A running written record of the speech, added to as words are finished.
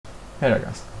Hey there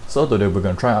guys, so today we're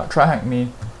gonna try out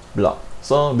TryHackMe blog.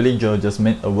 So Billy Joe just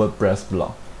made a WordPress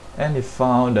blog and he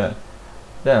found that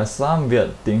there are some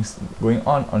weird things going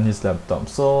on his laptop,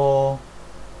 so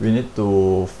we need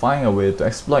to find a way to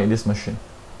exploit this machine.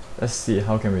 Let's see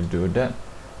how can we do that.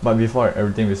 But before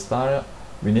everything we start,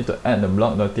 we need to add the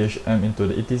blog.thm into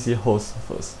the etc host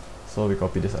first. So we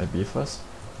copy this IP first,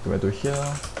 go back to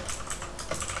here,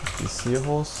 etc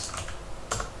host,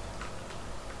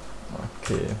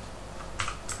 okay,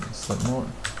 insert mode,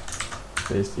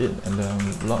 paste it, and then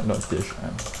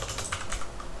blog.thm.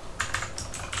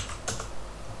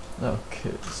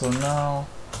 Okay, so now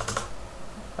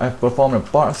I've performed a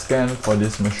part scan for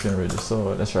this machine already,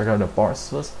 so let's check out the parts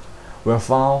first. We have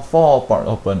found 4 parts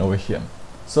open over here.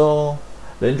 So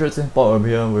the interesting port over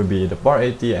here will be the port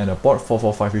 80 and the port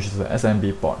 445, which is the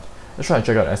SMB port. Let's try to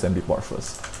check out the SMB port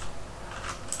first.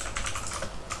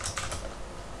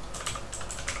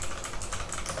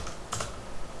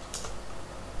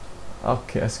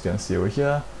 Okay, as you can see over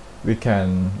here, we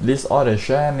can list all the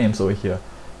share names over here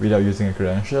without using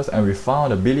credentials, and we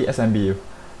found the Billy SMB.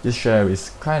 This share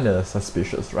is kinda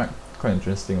suspicious, right? Quite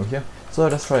interesting over here. So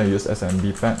let's try to use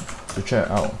SMB pack to check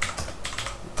out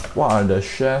what are the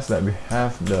shares that we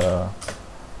have the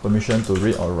permission to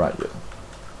read or write here.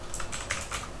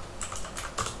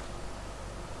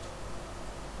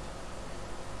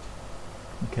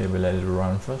 Okay, we let it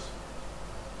run first.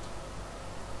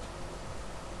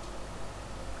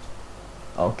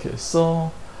 Okay,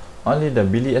 so only the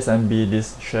Billy SMB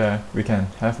this share we can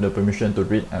have the permission to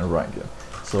read and write here.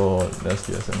 So let's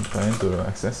use some time to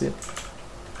access it.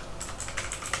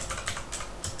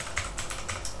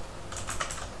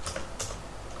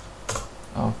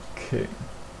 Okay,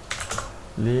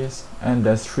 list, and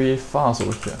there's 3 files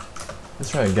over here.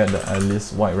 Let's try to get the at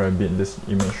least white rabbit this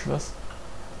image first,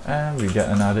 and we get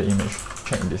another image.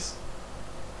 Check this.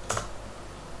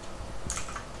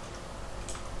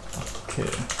 Okay,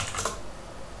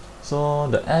 so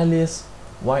the Alice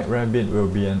white rabbit will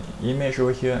be an image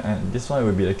over here, and this one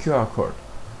will be the QR code.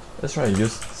 Let's try to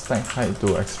use stack height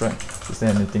to extract. Is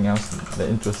there anything else that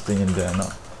interesting in there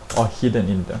now, or hidden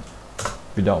in there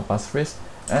without passphrase?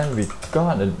 And we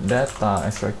got the data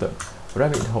extracted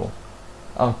rabbit hole.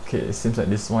 Okay, it seems like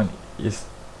this one is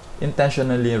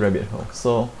intentionally a rabbit hole,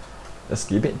 so let's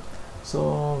skip it.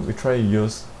 So we try to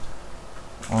use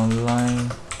online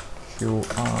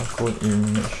QR code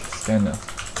image scanner.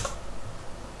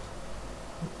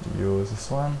 Use this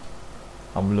one,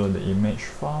 upload the image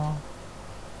file.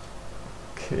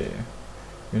 Okay,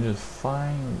 we need to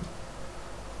find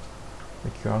the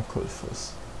QR code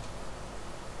first.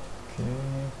 Okay,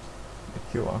 the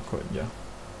QR code, yeah.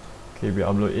 Okay, we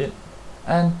upload it,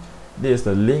 and this is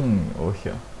the link over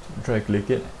here. We try to click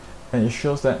it, and it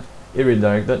shows that it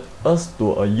redirected us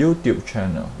to a YouTube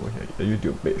channel over here, a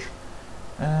YouTube page.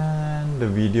 And the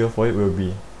video for it will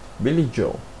be Billy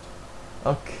Joe.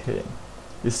 Okay,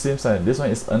 it seems like this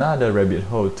one is another rabbit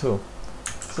hole too,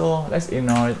 so let's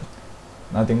ignore it.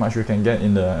 Nothing much we can get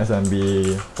in the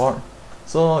SMB port,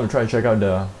 so we try to check out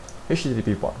the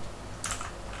HTTP port.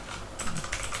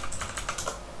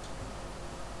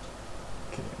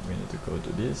 Okay, we need to go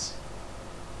to this.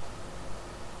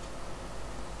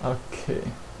 Okay,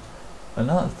 a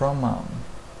note from mom.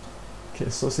 Okay,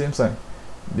 so seems like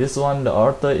this one, the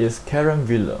author is Karen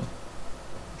Villa.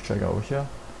 Check out over here.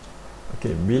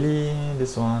 Okay, Billy,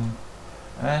 this one,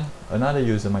 and another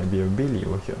user might be a Billy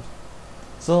over here.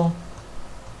 So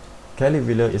Kelly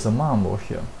Villa is a mom over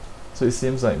here, so it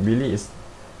seems like Billy is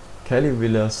Kelly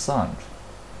Villa's son.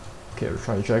 Okay, we'll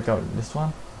try to check out this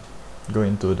one. Go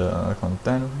into the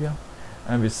content over here,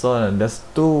 and we saw that there's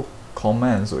 2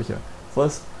 comments over here.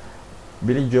 First,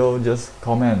 Billy Joe just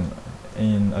comment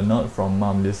in a note from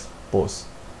mom this post,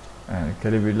 and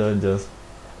Kelly Villa just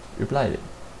replied it.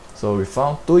 So we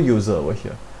found 2 users over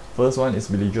here. First one is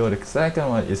Billy Joe, the second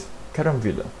one is Karen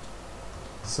Villa.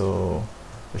 So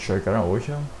let's check it out over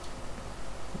here.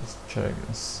 Let's check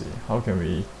and see how can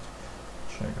we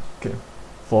check. Okay,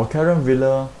 for Karen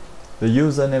Villa, the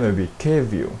username will be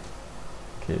kview.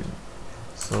 Okay,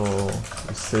 so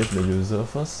we save the user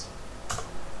first.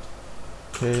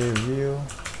 kview.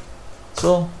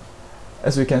 So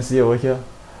as we can see over here,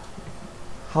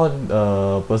 how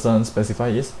the person specify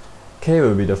is K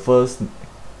will be the first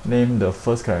name, the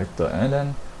first character, and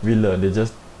then Villa, they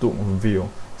just took view.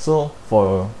 So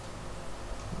for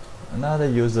another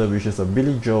user, which is a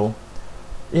Billy Joe,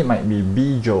 it might be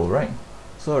B Joe, right?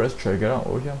 So let's check it out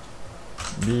over here.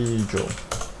 B Joe,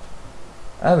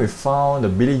 and we found the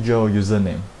Billy Joe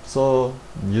username. So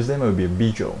username will be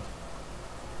B Joe.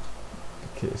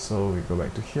 Okay, so we go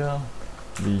back to here,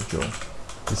 B Joe.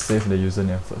 We save the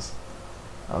username first.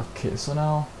 Okay, so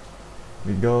now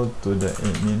we go to the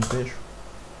admin page.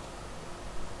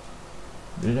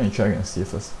 You can check and see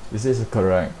first. Is this the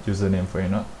correct username for you or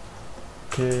not?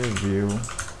 Kview.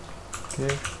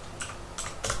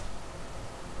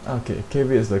 Okay,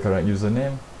 Kview is the correct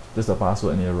username. Just the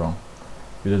password near wrong.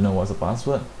 We don't know what's the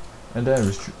password. And then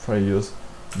we try to use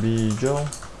Bijo,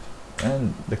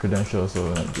 and the credential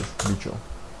also like this, Bijo.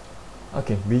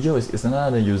 Okay, Bijo is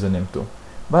another username too.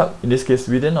 But in this case,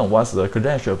 we didn't know what's the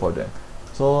credential for them.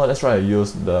 So let's try to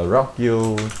use the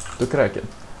RockU to crack it.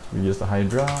 We use the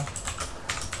Hydra.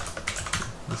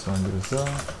 This one user.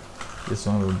 This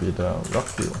one will be the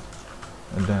RockU.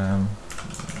 And then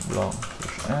blog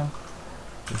hm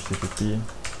http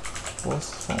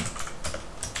post form.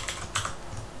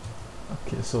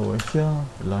 Okay, so over here,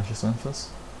 we launch this one first.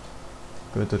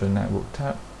 Go to the network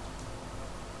tab.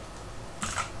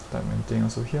 Type anything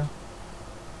also here.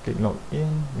 Click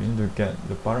login. We need to get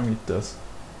the parameters.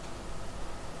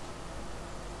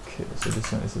 Okay, so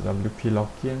this one is a WP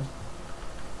login.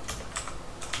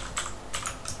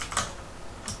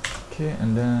 Okay,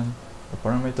 and then the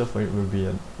parameter for it will be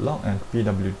a log and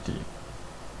pwd.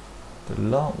 The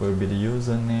log will be the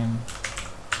username,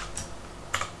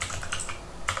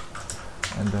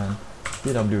 and then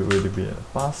pw will be a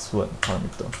password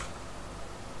parameter.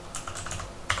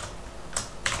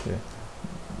 Okay,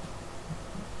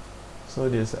 so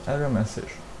there's an error message.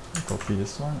 Copy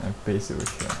this one and paste it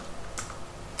over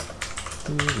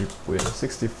here. We put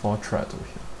 64 thread over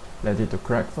here. Let it to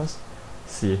crack first.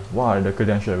 See what are the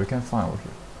credentials we can find over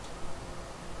here.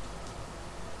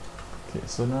 Okay,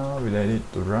 so now we let it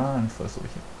to run first over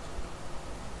here.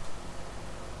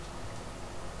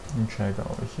 You check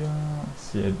out over here.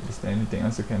 See, is there anything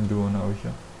else you can do now over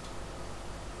here?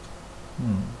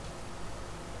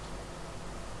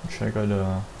 Check out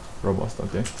the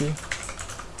robots.txt.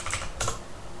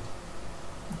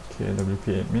 Okay,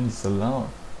 WP admin is allowed.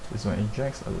 This one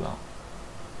ejects allowed.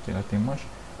 Okay, nothing much.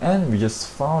 And we just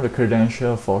found the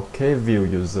credential for Kview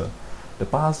user. The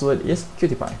password is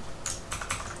QtPie.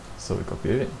 So we copy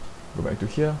it. Go back to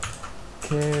here.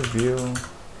 Kview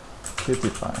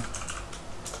QtPie.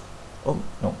 Oh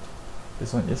no,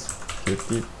 this one is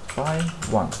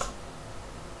QtPie1.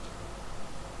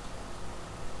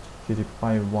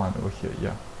 QtPie1 over here,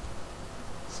 yeah.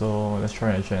 So let's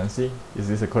try and check and see, is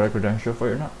this a correct credential for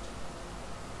you or not?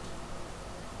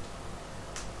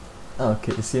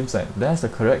 Okay, it seems like that's the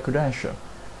correct credential.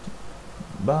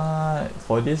 But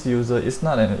for this user, it's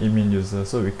not an admin user,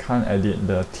 so we can't edit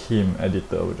the theme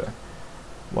editor over there.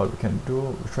 What we can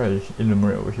do, we try to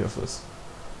enumerate over here first.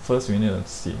 First, we need to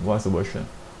see what's the version.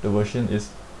 The version is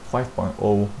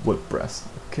 5.0 WordPress.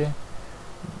 Okay,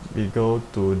 we go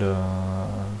to the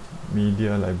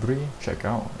media library, check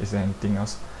out, is there anything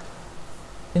else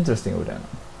interesting over there?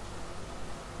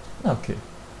 Okay,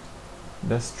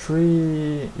 there's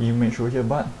 3 images over here,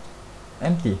 but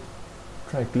empty.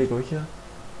 Try click over here,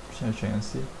 check and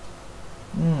see.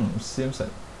 Seems like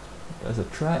there's a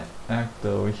threat actor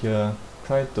over here.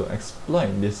 Try to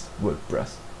exploit this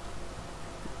WordPress.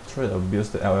 Try to abuse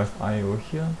the LFI over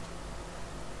here.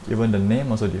 Even the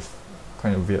name also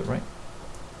kind of weird, right?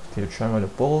 Okay, try out the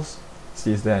post.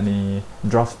 See is there any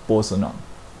draft post or not.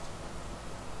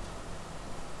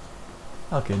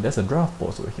 Okay, there's a draft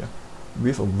post over here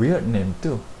with a weird name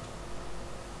too.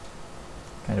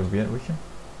 Kind of weird over here.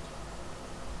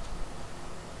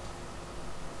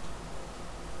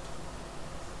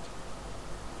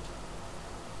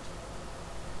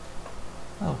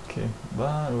 Okay,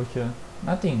 but over here,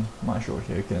 nothing much over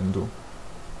here you can do.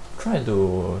 Try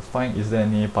to find is there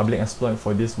any public exploit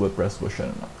for this WordPress version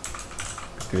or not.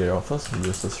 Clear out first,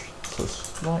 use search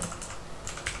exploit.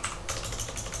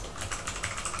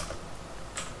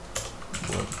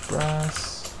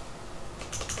 WordPress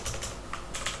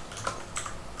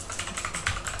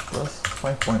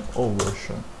 5.0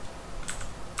 version.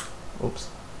 Oops.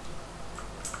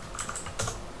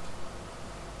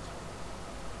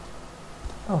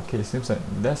 Okay, seems like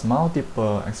there's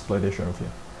multiple exploitation over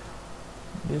here.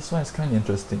 This one is kind of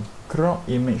interesting. Crop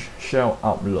image shell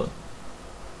upload.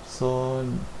 So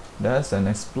there's an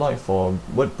exploit for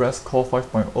WordPress core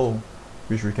 5.0,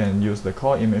 which we can use the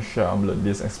core image shell upload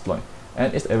this exploit,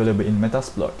 and it's available in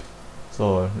Metasploit.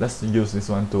 So let's use this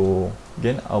one to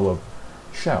gain our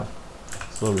shell.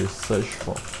 So we search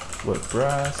for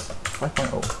WordPress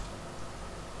 5.0.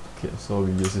 Okay, so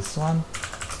we use this one.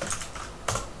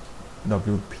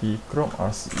 WP Chrome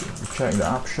RC. We check the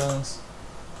options.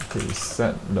 Okay, we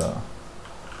set the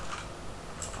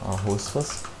host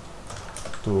first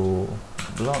to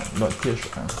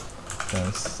blog.thm,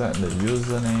 then set the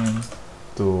username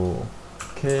to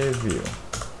Kview,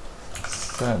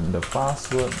 set the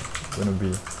password gonna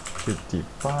be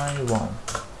 50/1.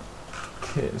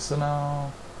 Okay, so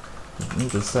now we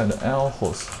need to set the L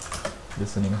host.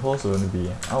 Listening host is going to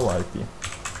be our IP.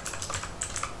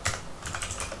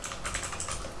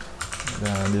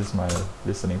 Then this is my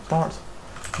listening part.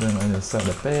 Then I'm going to set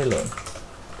the payload.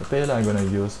 The payload I'm going to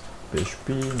use PHP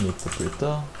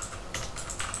interpreter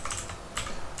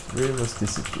reverse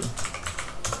TCP.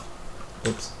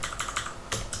 Oops.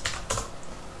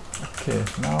 Okay,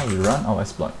 now we run our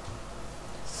exploit.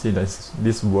 See does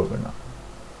this work or not.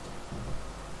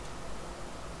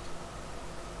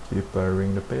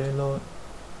 Preparing the payload.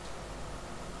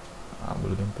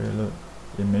 Uploading payload.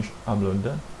 Image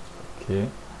uploaded. Okay,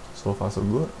 so far so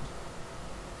good.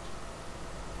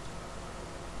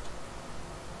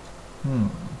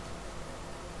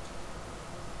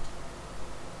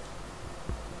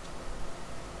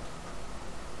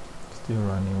 Still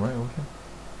running right over here.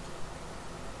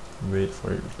 Wait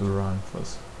for it to run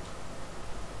first.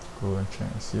 Go and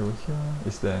check and see over here.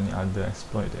 Is there any other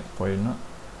exploit there for it not?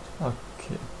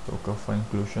 Okay, local file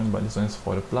inclusion, but this one is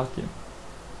for the plugin.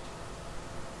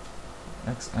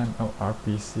 XML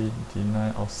RPC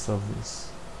deny of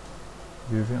service.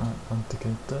 Viewing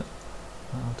unauthenticated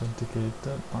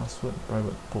password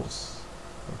private post.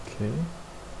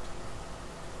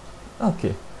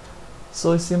 Okay,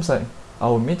 so it seems like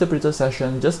our interpreter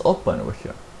session just opened over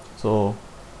here. So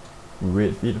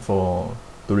wait for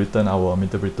to return our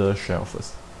interpreter shell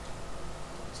first.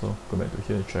 So go back to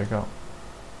here, check out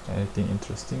anything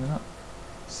interesting or not.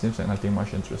 Seems like nothing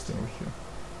much interesting over here.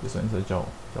 This one is a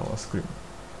JavaScript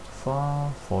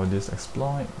file for this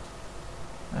exploit,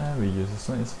 and we use this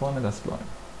one is format exploit.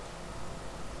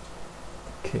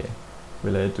 Okay, we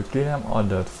like to clean up all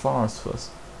the files first.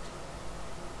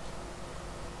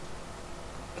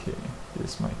 Okay,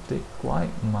 this might take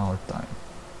quite more time.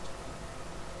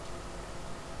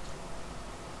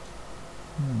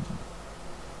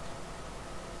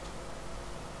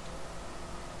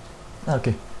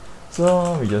 Okay,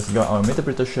 so we just got our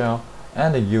interpreter shell,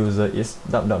 and the user is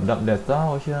data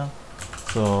over here.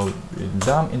 So we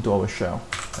dump into our shell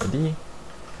ID.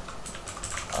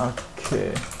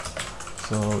 Okay,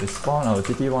 so we spawn our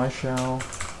TTY shell.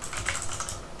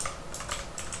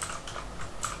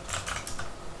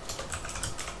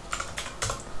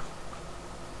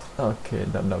 Okay,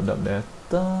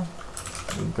 data.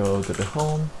 We go to the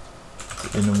home,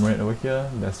 enumerate over here.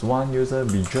 There's one user,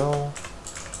 Bijo.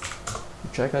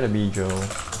 Check out the Bijo.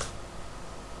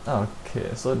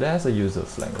 Okay, so there's a user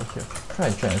flag over here. Try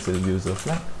and check and see the user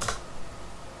flag.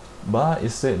 But it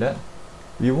said that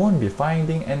we won't be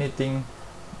finding anything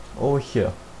over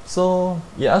here. So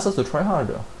it asks us to try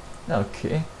harder.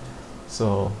 Okay,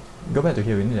 so go back to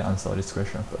here. We need to answer this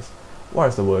question first. What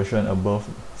is the version above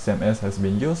CMS has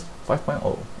been used?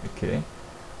 5.0. Okay,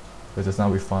 so just now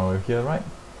we found over here, right?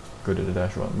 Go to the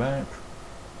dashboard map.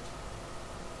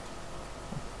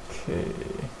 Okay,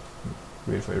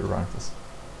 wait for it to run first.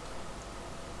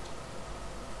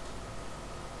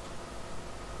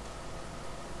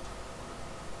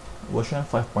 Version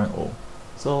 5.0.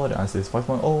 So the answer is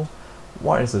 5.0.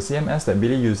 What is the CMS that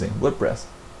Billy using? WordPress.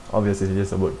 Obviously it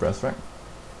is a WordPress, right?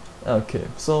 Okay,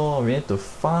 so we need to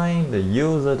find the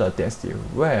user.txt.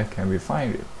 Where can we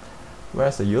find it?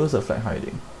 Where's the user flag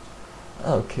hiding?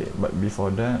 Okay, but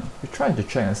before that, we try to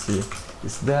check and see,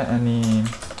 is there any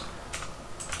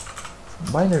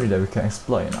binary that we can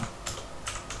exploit now?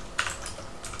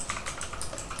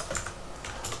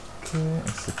 Okay,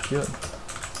 execute.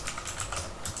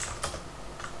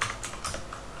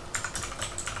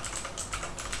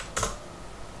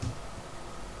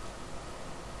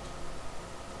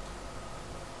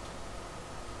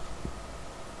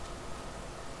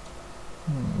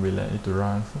 We let it to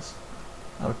run first.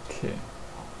 Okay.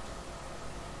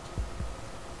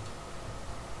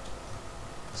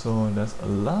 So there's a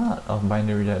lot of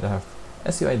binary that have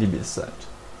SUID bit set.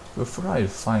 We'll try to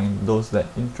find those that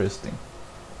interesting.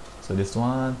 So this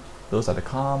one, those are the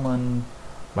common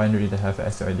binary that have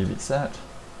SUID bit set.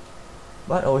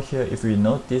 But over here, if we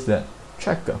notice that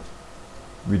checker,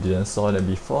 we didn't saw that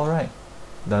before, right?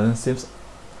 Doesn't seem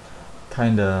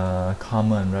kinda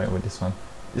common, right, with this one.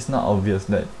 It's not obvious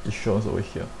that it shows over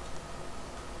here.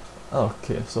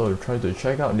 Okay, so we'll try to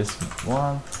check out this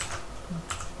one.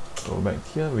 Go back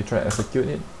here, we try to execute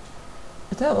it.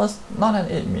 It tells us not an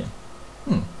admin.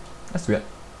 That's weird.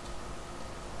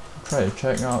 Try to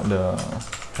check out the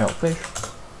help page.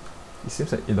 It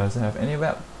seems like it doesn't have any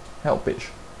web help page.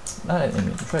 Not an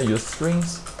admin. Try to use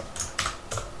strings.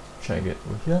 Check it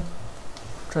over here.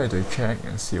 Try to check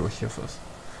and see over here first.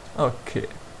 Okay,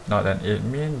 not an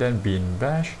admin, then bin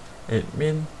bash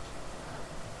admin.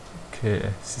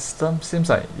 Okay, system, seems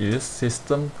like you use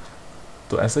system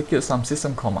to execute some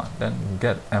system command, then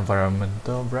get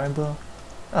environmental variable.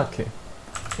 Okay,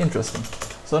 interesting.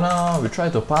 So now we try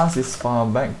to pass this file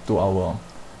back to our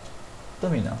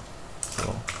terminal.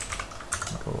 So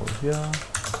go here.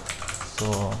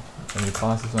 So let me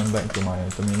pass this one back to my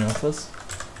terminal first.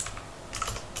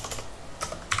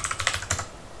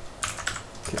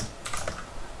 Okay,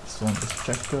 this one is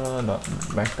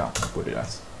checker.backup, put it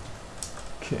as.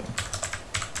 Okay.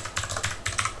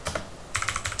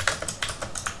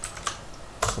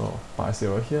 So pass it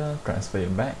over here, transfer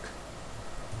it back.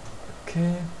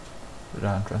 Okay,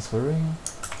 run transferring,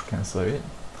 cancel it.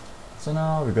 So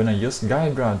now we're gonna use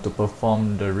guide run to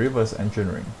perform the reverse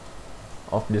engineering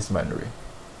of this binary.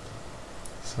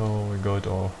 So we go to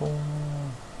our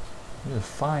home. We need to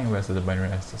find where's the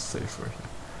binary as to save over here.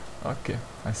 Okay,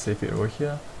 I save it over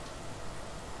here.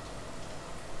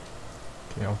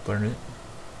 Okay, open it.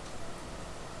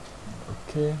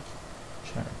 Okay,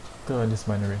 check this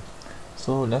binary.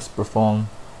 So let's perform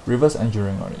reverse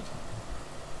engineering on it.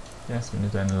 Yes, we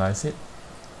need to analyze it.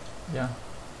 Yeah,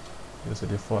 use the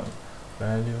default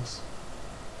values.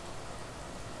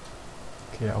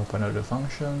 Okay, open up the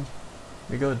function.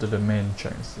 We go to the main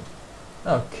check and see.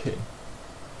 Okay,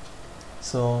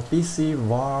 so PC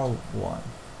var1,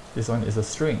 this one is a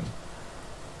string.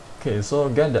 Okay, so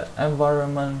get the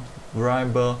environment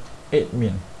variable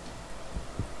admin,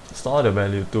 store the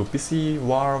value to PC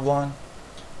var1,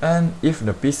 and if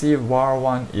the PC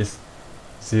var1 is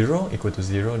 0, equal to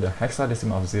 0, the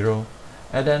hexadecimal of 0,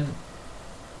 and then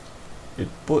it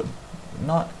put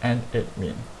not an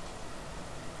admin.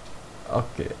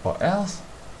 Okay, or else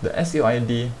the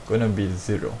SUID gonna be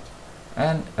 0,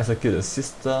 and execute the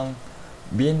system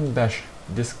bin bash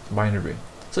this binary.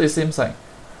 So it seems like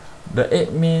the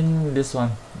admin, this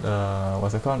one, the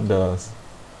what's it called, the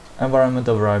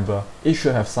environmental variable, it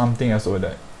should have something else over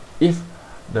there. If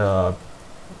the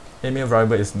admin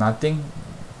variable is nothing,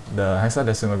 the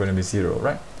hexadecimal going to be 0,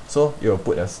 right? So it will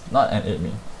put as not an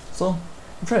admin. So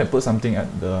try to put something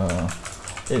at the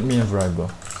admin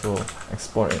variable. So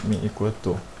export admin equal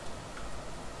to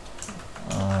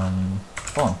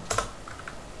on.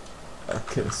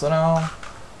 Okay, so now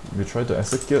we try to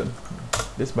execute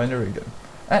this binary again,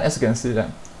 and as you can see that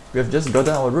we have just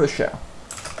gotten our root shell.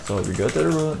 So we go to the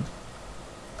root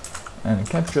and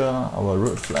capture our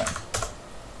root flag.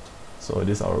 So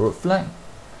this is our root flag,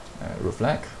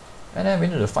 and then we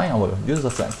need to find our user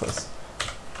flag first.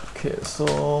 Okay,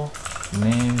 so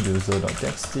name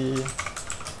user.txt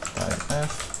type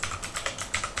f.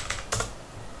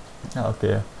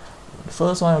 Okay, the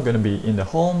first one is going to be in the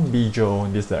home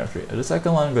bjo this directory. The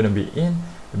second one is going to be in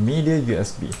the media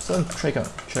USB. So check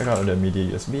out the media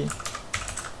USB.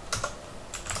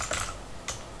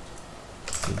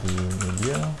 CD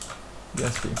media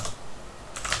USB.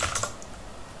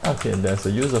 Okay, there's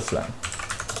a user flag,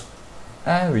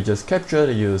 and we just capture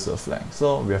the user flag.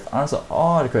 So we have answered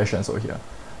all the questions over here.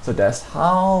 So that's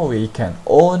how we can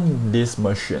own this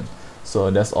machine. So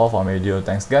that's all for my video.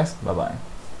 Thanks guys, bye bye.